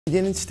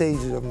beginning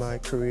stages of my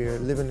career,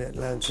 living in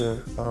Atlanta,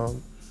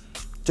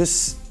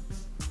 just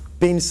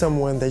being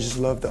someone that just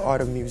loved the art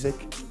of music,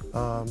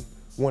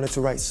 wanted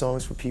to write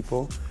songs for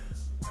people.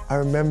 I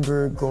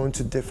remember going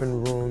to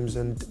different rooms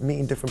and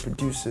meeting different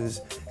producers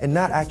and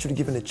not actually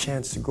given a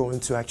chance to go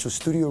into actual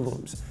studio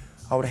rooms.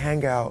 I would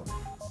hang out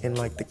in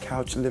like the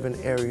couch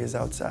living areas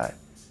outside,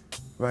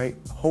 right?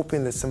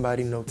 Hoping that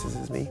somebody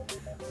notices me,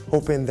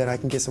 hoping that I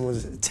can get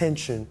someone's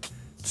attention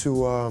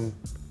to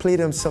play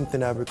them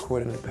something I've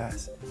recorded in the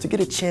past, to get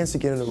a chance to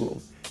get in the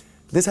room.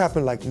 This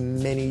happened like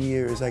many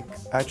years,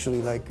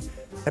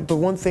 but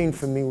one thing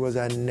for me was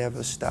I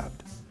never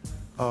stopped.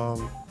 I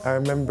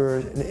remember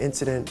an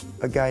incident,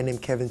 a guy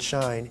named Kevin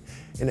Shine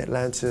in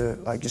Atlanta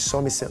just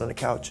saw me sitting on the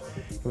couch.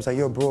 He was like,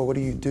 yo bro, what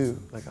do you do?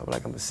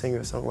 I'm a singer,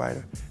 a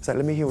songwriter. He's like,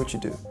 let me hear what you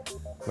do,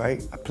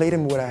 right? I played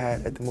him what I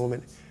had at the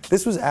moment.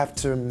 This was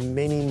after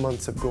many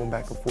months of going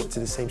back and forth to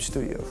the same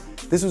studio.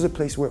 This was a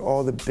place where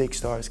all the big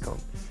stars come.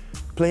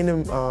 Playing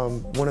him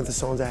one of the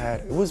songs I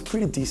had, it was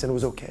pretty decent, it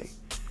was okay.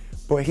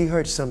 But he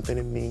heard something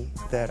in me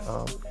that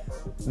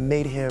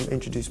made him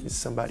introduce me to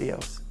somebody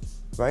else,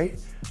 right?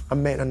 I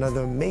met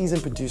another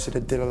amazing producer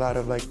that did a lot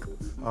of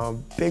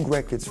big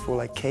records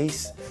for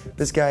Case.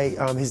 This guy,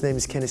 his name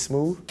is Kenny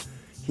Smooth.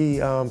 He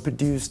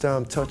produced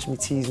Touch Me,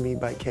 Tease Me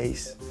by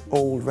Case,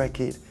 old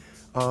record.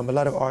 A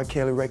lot of R.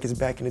 Kelly records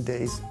back in the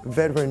days,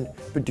 veteran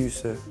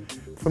producer.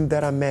 From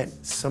that I met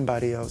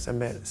somebody else, I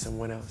met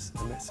someone else,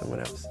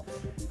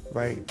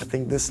 right? I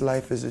think this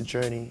life is a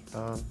journey.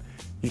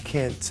 You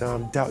can't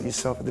doubt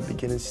yourself at the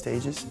beginning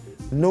stages.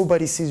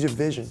 Nobody sees your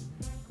vision,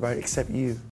 right, except you.